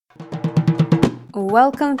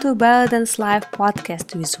Welcome to Belly Dance Live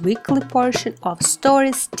podcast with weekly portion of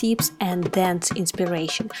stories, tips and dance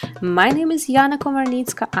inspiration. My name is Yana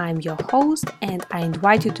Komarnitska, I'm your host and I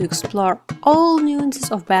invite you to explore all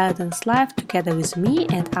nuances of Belly Dance Live together with me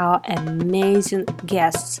and our amazing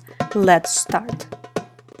guests. Let's start.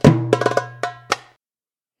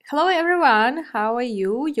 Hello everyone, how are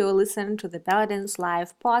you? You're listening to the Belly Dance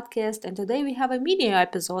Live podcast and today we have a mini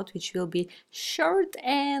episode which will be short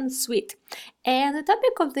and sweet. And the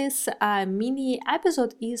topic of this mini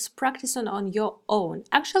episode is practicing on your own.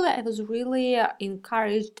 Actually, I was really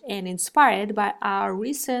encouraged and inspired by our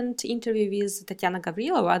recent interview with Tatiana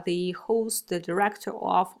Gavrilova, the host, the director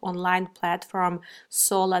of online platform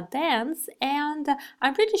Sola Dance. And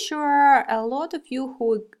I'm pretty sure a lot of you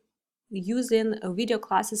who using video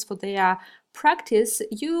classes for their practice,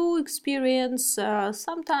 you experience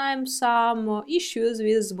sometimes some issues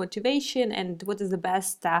with motivation and what is the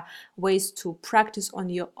best ways to practice on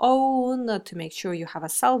your own to make sure you have a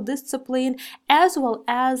self-discipline as well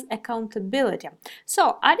as accountability.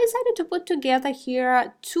 So I decided to put together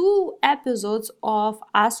here 2 episodes of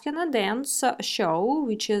Ask Yana Dance show,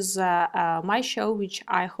 which is my show which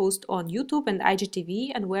I host on YouTube and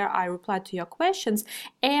IGTV and where I reply to your questions.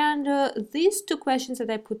 And these 2 questions that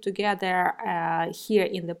I put together here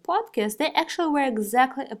in the podcast, they actually were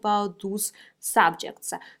exactly about those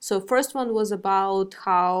subjects. So first one was about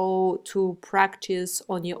how to practice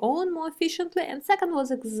on your own more efficiently, and second was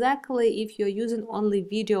exactly if you're using only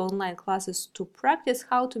video online classes to practice,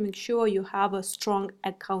 how to make sure you have a strong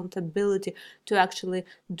accountability to actually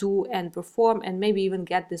do and perform and maybe even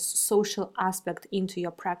get this social aspect into your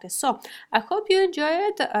practice. So I hope you enjoy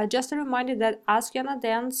it. Just a reminder that Ask Yana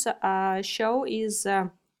Dance show is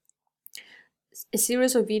a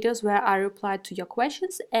series of videos where I reply to your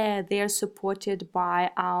questions. They are supported by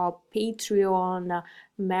our Patreon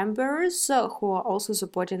members who are also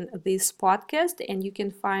supporting this podcast, and you can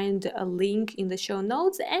find a link in the show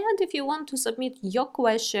notes. And if you want to submit your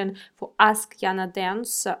question for Ask Yana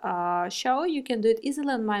Dance show, you can do it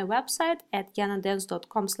easily on my website at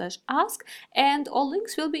yanadance.com/ask, and all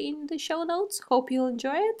links will be in the show notes. Hope you'll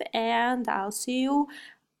enjoy it, and I'll see you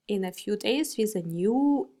in a few days with a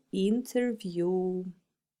new interview.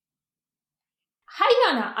 Hi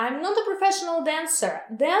Yana, I'm not a professional dancer.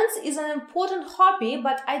 Dance is an important hobby,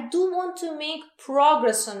 but I do want to make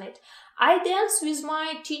progress on it. I dance with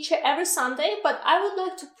my teacher every Sunday, but I would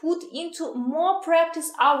like to put into more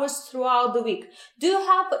practice hours throughout the week. Do you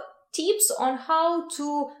have tips on how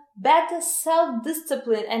to better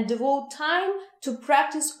self-discipline and devote time to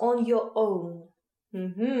practice on your own?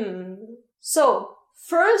 So,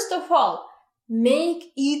 first of all,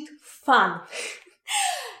 make it fun.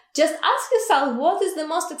 Just ask yourself, what is the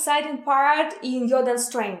most exciting part in your dance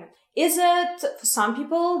training? Is it, for some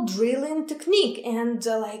people, drilling technique and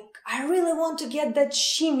I really want to get that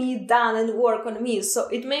shimmy done and work on me. So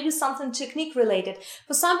it may be something technique related.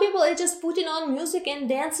 For some people, it's just putting on music and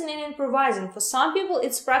dancing and improvising. For some people,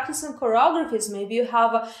 it's practicing choreographies. Maybe you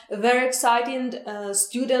have a very exciting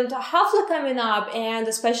student hafla coming up, and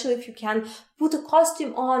especially if you can put a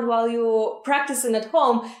costume on while you're practicing at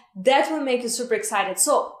home, that will make you super excited.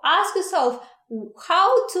 So ask yourself,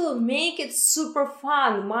 how to make it super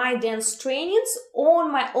fun, my dance trainings on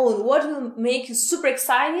my own. What will make you super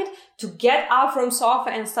excited to get up from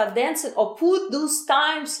sofa and start dancing, or put those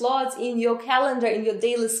time slots in your calendar, in your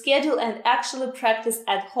daily schedule, and actually practice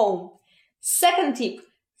at home. Second tip,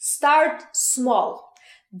 start small.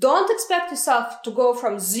 Don't expect yourself to go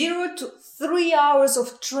from 0 to 3 hours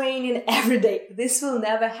of training every day. This will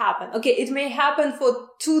never happen. Okay, it may happen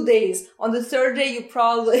for 2 days. On the 3rd day, you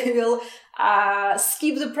probably will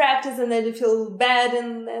skip the practice and then you feel bad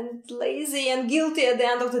and lazy and guilty at the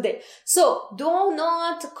end of the day. So do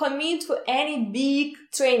not commit to any big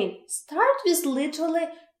training. Start with literally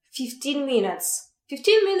 15 minutes.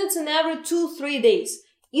 15 minutes in every 2-3 days.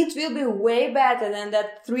 It will be way better than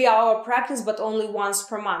that 3-hour practice, but only once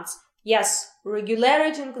per month. Yes,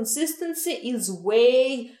 regularity and consistency is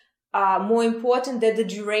way more important than the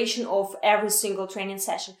duration of every single training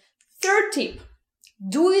session. Third tip,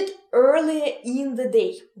 do it earlier in the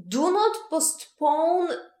day. Do not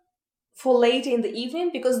postpone for later in the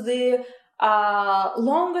evening, because the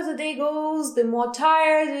longer the day goes, the more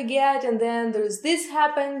tired you get, and then there's this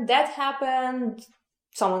happened, that happened,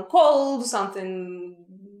 someone called, something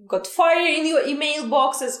got fire in your email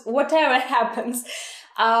boxes, whatever happens.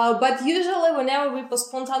 But usually whenever we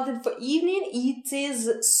postpone something for evening, it is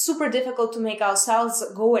super difficult to make ourselves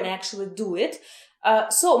go and actually do it.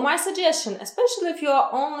 So my suggestion, especially if you're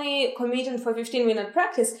only committing for 15-minute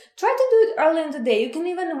practice, try to do it early in the day. You can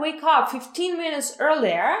even wake up 15 minutes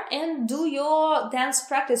earlier and do your dance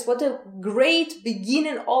practice. What a great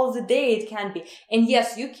beginning of the day it can be. And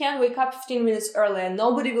yes, you can wake up 15 minutes earlier.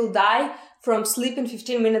 Nobody will die from sleeping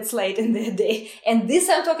 15 minutes late in their day. And this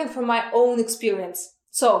I'm talking from my own experience.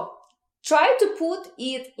 So try to put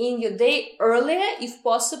it in your day earlier if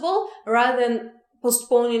possible, rather than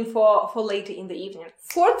postponing for later in the evening.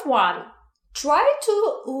 Fourth one, try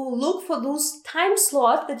to look for those time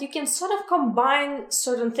slots that you can sort of combine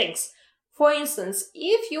certain things. For instance,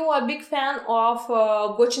 if you are a big fan of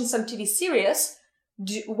watching some TV series,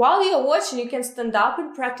 while you're watching, you can stand up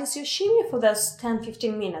and practice your shimmy for those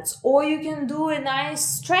 10-15 minutes, or you can do a nice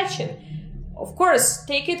stretching. Of course,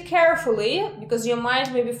 take it carefully because your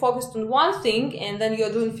mind may be focused on one thing and then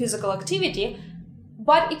you're doing physical activity.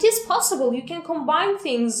 But it is possible. You can combine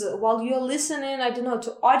things while you're listening,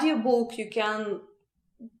 to audiobook. You can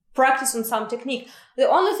practice on some technique. The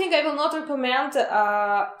only thing I will not recommend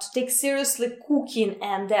to take seriously cooking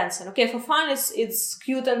and dancing. Okay, for fun, it's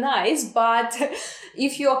cute and nice, but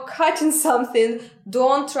if you're cutting something,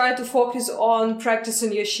 don't try to focus on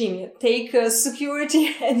practicing your shimmy. Take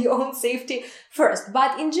security and your own safety first.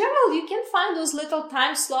 But in general, you can find those little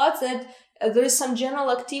time slots that there is some general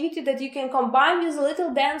activity that you can combine with a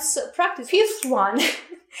little dance practice. Fifth one,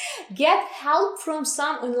 get help from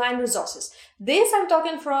some online resources. This I'm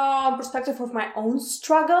talking from perspective of my own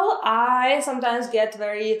struggle. I sometimes get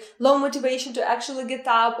very low motivation to actually get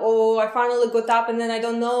up, or I finally got up and then I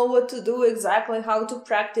don't know what to do exactly, how to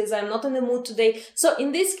practice. I'm not in the mood today. So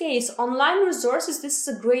in this case, online resources, this is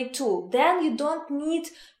a great tool. Then you don't need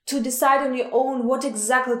to decide on your own what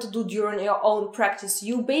exactly to do during your own practice.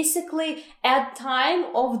 You basically add time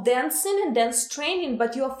of dancing and dance training,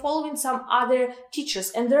 but you are following some other teachers.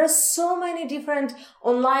 And there are so many different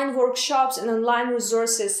online workshops and online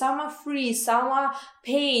resources. Some are free, some are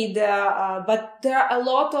paid, but there are a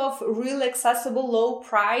lot of really accessible, low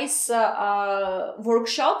price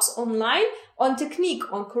workshops online on technique,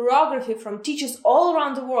 on choreography from teachers all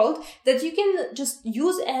around the world that you can just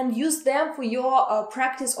use them for your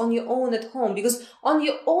practice on your own at home. Because on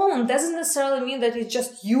your own doesn't necessarily mean that it's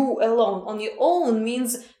just you alone. On your own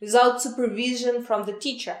means without supervision from the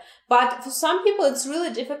teacher. But for some people, it's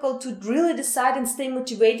really difficult to really decide and stay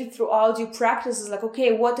motivated throughout your practices. Like,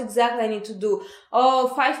 okay, what exactly I need to do? Oh,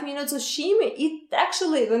 5 minutes of shimmy. It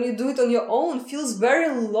actually, when you do it on your own, feels very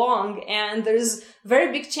long. And there's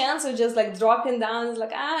very big chance of just like dropping down. It's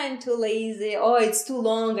like, I'm too lazy. Oh, it's too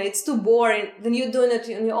long. It's too boring. Then you're doing it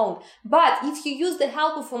on your own. But if you use the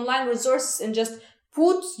help of online resources and just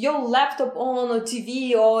put your laptop on or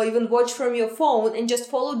TV or even watch from your phone and just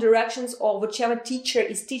follow directions of whichever teacher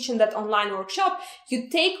is teaching that online workshop, you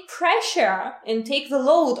take pressure and take the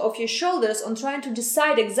load off your shoulders on trying to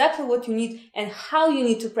decide exactly what you need and how you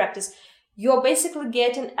need to practice. You're basically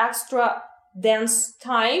getting extra dance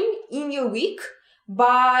time in your week,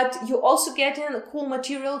 but you're also getting cool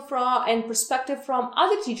material from and perspective from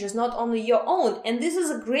other teachers, not only your own. And this is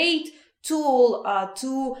a great tool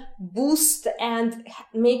to boost and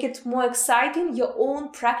make it more exciting your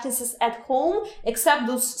own practices at home, except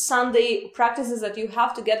those Sunday practices that you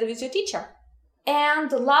have together with your teacher.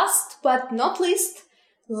 And last but not least,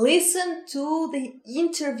 listen to the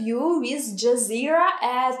interview with Jazeera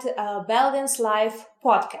at Belly Dance Live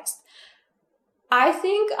podcast. I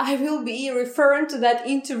think I will be referring to that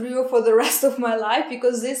interview for the rest of my life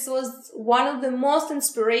because this was one of the most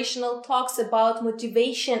inspirational talks about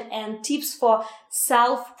motivation and tips for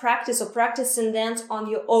self-practice or practicing dance on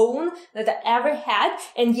your own that I ever had.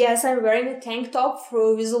 And yes, I'm wearing a tank top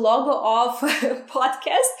with a logo of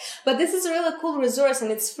podcast, but this is a really cool resource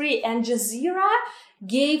and it's free. And Jazeera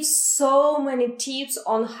gave so many tips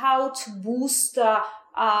on how to boost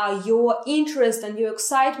your interest and your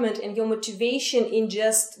excitement and your motivation in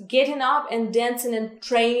just getting up and dancing and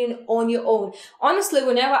training on your own. Honestly,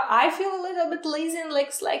 whenever I feel a little bit lazy and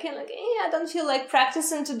slacking, I don't feel like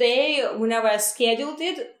practicing today, whenever I scheduled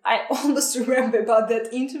it, I almost remember about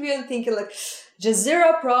that interview and thinking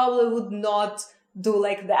Jazeera probably would not do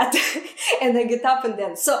like that and I get up and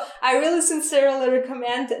dance. So I really sincerely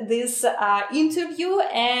recommend this interview,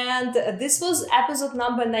 and this was episode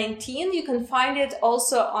number 19. You can find it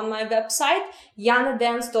also on my website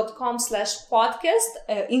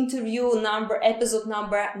yanadance.com/podcast, episode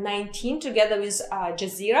number 19 together with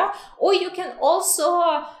Jazeera. Or you can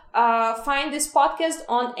also find this podcast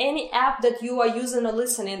on any app that you are using or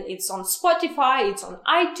listening. It's on Spotify, it's on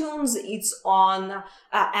iTunes, it's on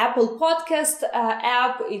Apple Podcast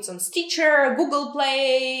app, it's on Stitcher, Google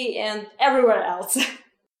Play, and everywhere else.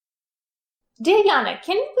 Dear Yana,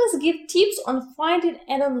 can you please give tips on finding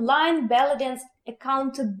an online belly dance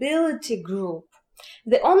accountability group?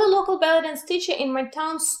 The only local belly dance teacher in my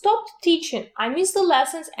town stopped teaching. I missed the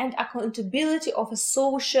lessons and accountability of a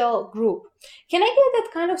social group. Can I get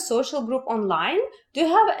that kind of social group online? Do you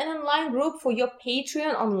have an online group for your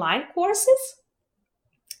Patreon online courses?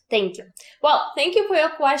 Thank you. Well, thank you for your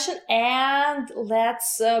question, and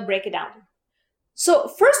let's break it down. So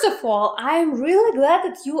first of all, I'm really glad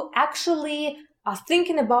that you actually are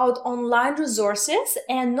thinking about online resources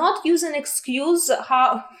and not use an excuse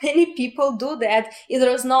how many people do that. If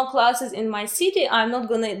there's no classes in my city, I'm not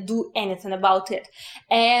gonna do anything about it.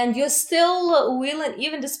 And you're still willing,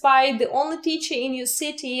 even despite the only teacher in your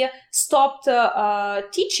city stopped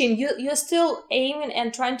teaching, you're still aiming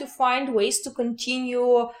and trying to find ways to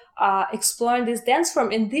continue exploring this dance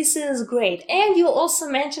form, and this is great. And you also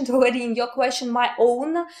mentioned already in your question my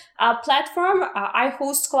own platform. I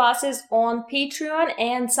host classes on Patreon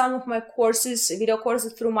and some of my courses, video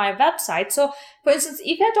courses, through my website. So for instance,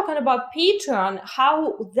 if you're talking about Patreon,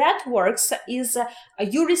 how that works is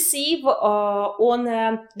you receive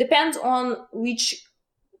depends on which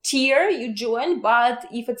tier you join, but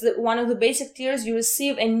if it's one of the basic tiers, you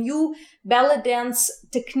receive a new belly dance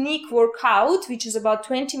technique workout, which is about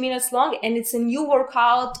 20 minutes long, and it's a new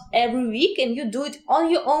workout every week, and you do it on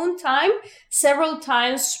your own time several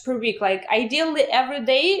times per week, like ideally every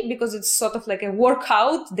day, because it's sort of like a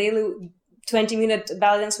workout, daily 20-minute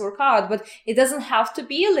belly dance workout, but it doesn't have to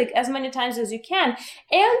be like as many times as you can.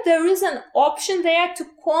 And there is an option there to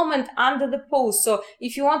comment under the post. So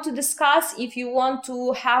if you want to discuss, if you want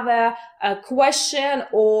to have a question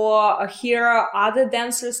or hear other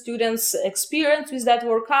dancer students' experience with that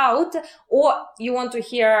workout, or you want to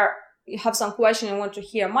have some question and want to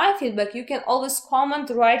hear my feedback, you can always comment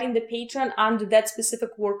right in the Patreon under that specific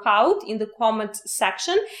workout in the comment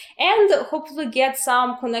section, and hopefully get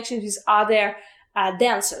some connections with other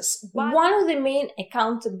dancers. But one of the main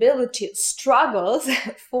accountability struggles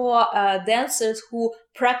for dancers who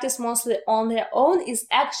practice mostly on their own is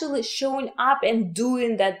actually showing up and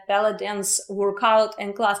doing that belly dance workout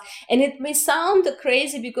and class. And it may sound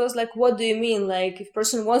crazy because, like, what do you mean? Like, if a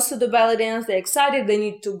person wants to do belly dance, they're excited, they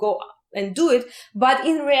need to go and do it. But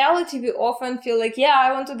in reality, we often feel like, yeah,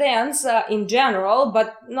 I want to dance in general,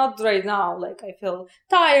 but not right now. Like, I feel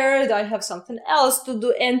tired, I have something else to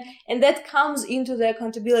do. And that comes into the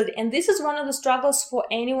accountability. And this is one of the struggles for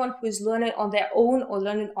anyone who is learning on their own or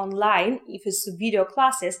learning online, if it's video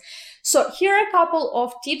classes. So here are a couple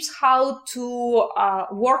of tips how to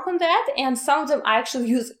work on that. And some of them I actually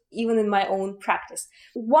use even in my own practice.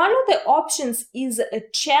 One of the options is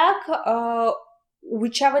check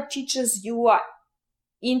whichever teachers you are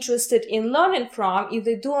interested in learning from, if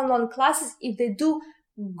they do online classes, if they do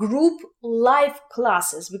group live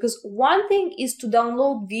classes. Because one thing is to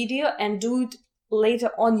download video and do it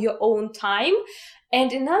later on your own time.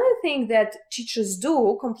 And another thing that teachers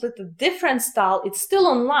do, completely different style, it's still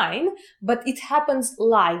online, but it happens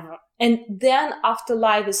live. And then after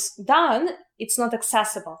live is done, it's not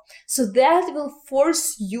accessible. So that will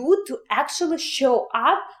force you to actually show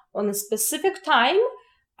up on a specific time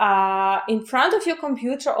in front of your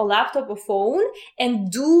computer or laptop or phone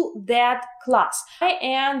and do that class.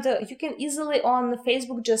 And you can easily on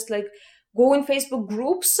Facebook just like go in Facebook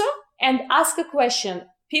groups and ask a question.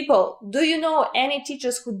 People, do you know any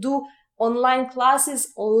teachers who do online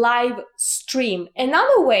classes live stream?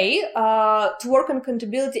 Another way to work on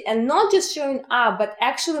accountability and not just showing up, but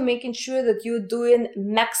actually making sure that you're doing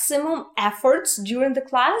maximum efforts during the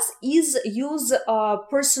class is use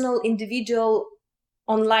personal individual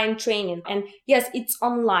online training. And yes, it's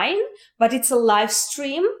online, but it's a live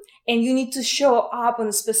stream and you need to show up on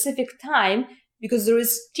a specific time because there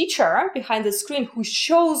is a teacher behind the screen who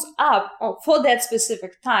shows up for that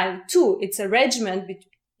specific time too. It's an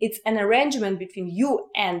arrangement between you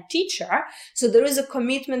and teacher. So there is a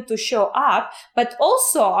commitment to show up, but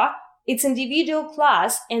also it's individual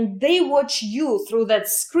class and they watch you through that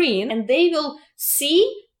screen and they will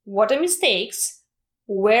see what are mistakes,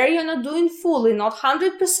 where you're not doing fully, not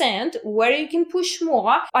 100%, where you can push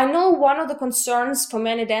more. I know one of the concerns for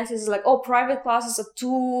many dancers is like, oh, private classes are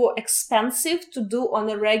too expensive to do on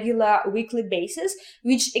a regular weekly basis,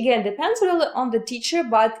 which again depends really on the teacher.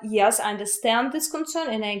 But yes, I understand this concern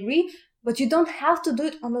and I agree, but you don't have to do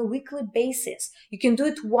it on a weekly basis. You can do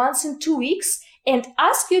it once in 2 weeks and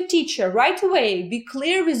ask your teacher right away, be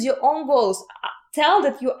clear with your own goals, tell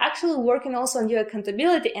that you're actually working also on your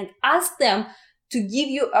accountability and ask them to give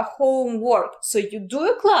you a homework. So you do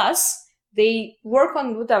a class, they work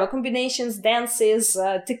on whatever combinations, dances,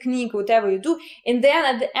 technique, whatever you do. And then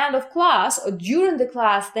at the end of class or during the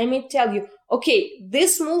class, they may tell you, okay,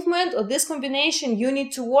 this movement or this combination you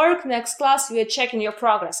need to work, next class we are checking your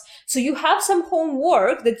progress. So you have some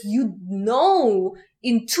homework that you know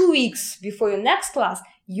in 2 weeks before your next class,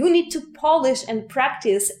 you need to polish and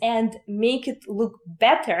practice and make it look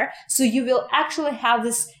better. So you will actually have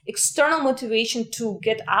this external motivation to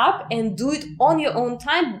get up and do it on your own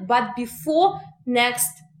time, but before next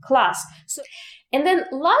class. So, and then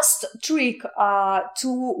last trick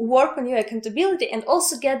to work on your accountability and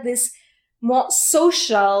also get this more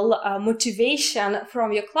social motivation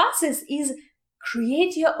from your classes is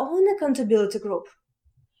create your own accountability group.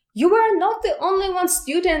 You were not the only one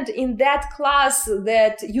student in that class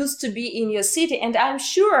that used to be in your city, and I'm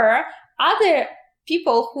sure other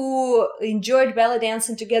people who enjoyed belly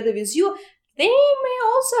dancing together with you, they may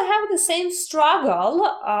also have the same struggle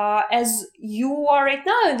as you are right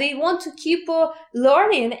now. They want to keep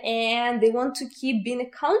learning and they want to keep being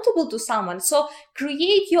accountable to someone. So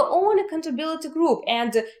create your own accountability group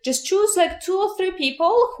and just choose like 2 or 3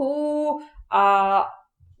 people who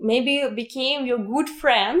maybe became your good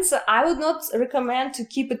friends. I would not recommend to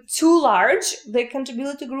keep it too large, the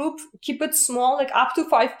accountability group. Keep it small, like up to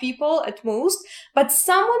 5 people at most. But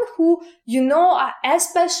someone who you know are as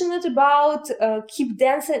passionate about keep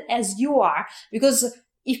dancing as you are. Because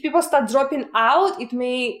if people start dropping out, it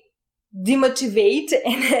may demotivate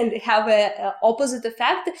and have a opposite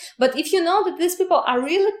effect. But if you know that these people are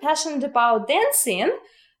really passionate about dancing,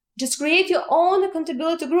 just create your own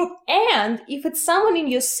accountability group. And if it's someone in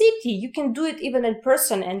your city, you can do it even in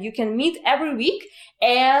person and you can meet every week.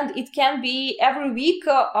 And it can be every week,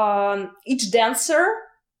 each dancer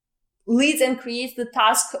leads and creates the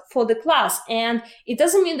task for the class. And it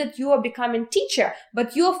doesn't mean that you are becoming teacher,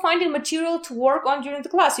 but you are finding material to work on during the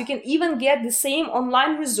class. You can even get the same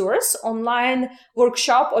online resource, online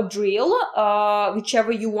workshop or drill,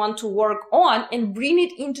 whichever you want to work on, and bring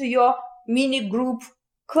it into your mini group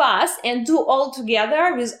class and do all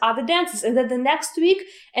together with other dancers. And then the next week,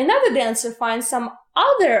 another dancer finds some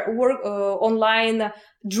other work, online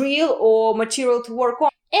drill or material to work on.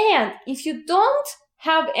 And if you don't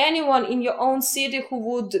have anyone in your own city who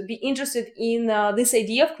would be interested in this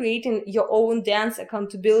idea of creating your own dance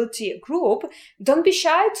accountability group, don't be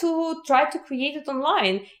shy to try to create it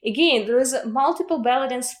online. Again, there is multiple belly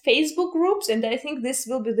dance Facebook groups, and I think this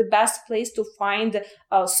will be the best place to find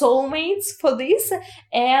soulmates for this.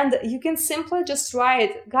 And you can simply just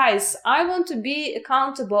write, guys, I want to be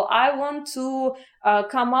accountable. I want to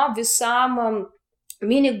come up with some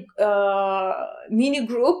mini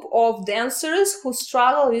group of dancers who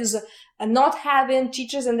struggle with not having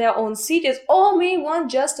teachers in their own cities, or may want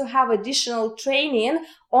just to have additional training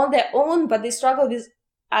on their own, but they struggle with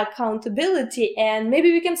accountability. And maybe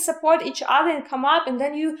we can support each other and come up, and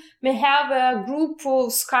then you may have a group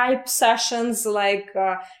of Skype sessions like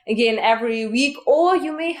again every week, or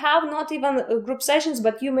you may have not even group sessions,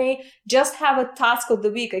 but you may just have a task of the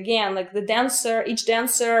week. Again, like each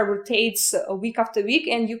dancer rotates week after week,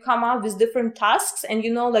 and you come up with different tasks. And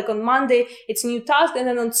you know, like on Monday it's a new task, and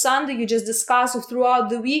then on Sunday you just discuss throughout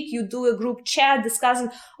the week. You do a group chat discussing,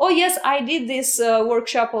 oh yes, I did this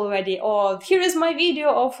workshop already, or here is my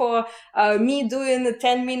video of me doing a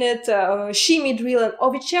 10-minute shimmy drill,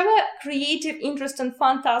 or whichever creative, interesting,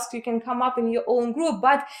 fun task you can come up in your own group.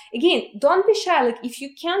 But again, don't be shy. Like if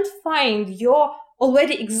you can't find your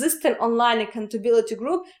already existing online accountability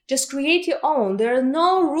group, just create your own. There are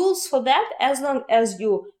no rules for that, as long as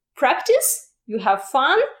you practice, you have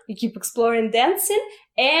fun, you keep exploring dancing,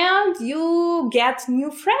 and you get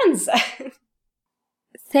new friends.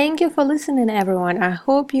 Thank you for listening, everyone. I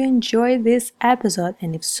hope you enjoyed this episode.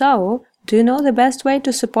 And if so, do you know the best way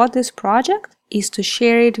to support this project is to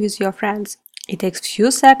share it with your friends. It takes few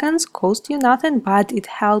seconds, costs you nothing, but it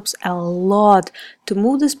helps a lot to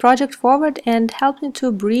move this project forward and help me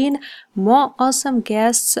to bring more awesome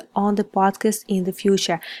guests on the podcast in the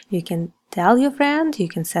future. You can tell your friend, you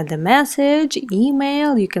can send a message,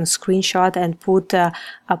 email, you can screenshot and put a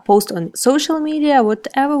post on social media,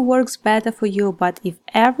 whatever works better for you. But if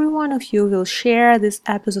every one of you will share this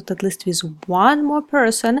episode at least with one more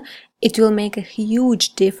person, it will make a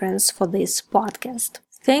huge difference for this podcast.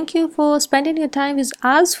 Thank you for spending your time with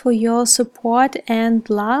us, for your support and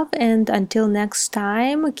love. And until next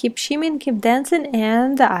time, keep shimmying, keep dancing,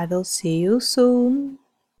 and I will see you soon.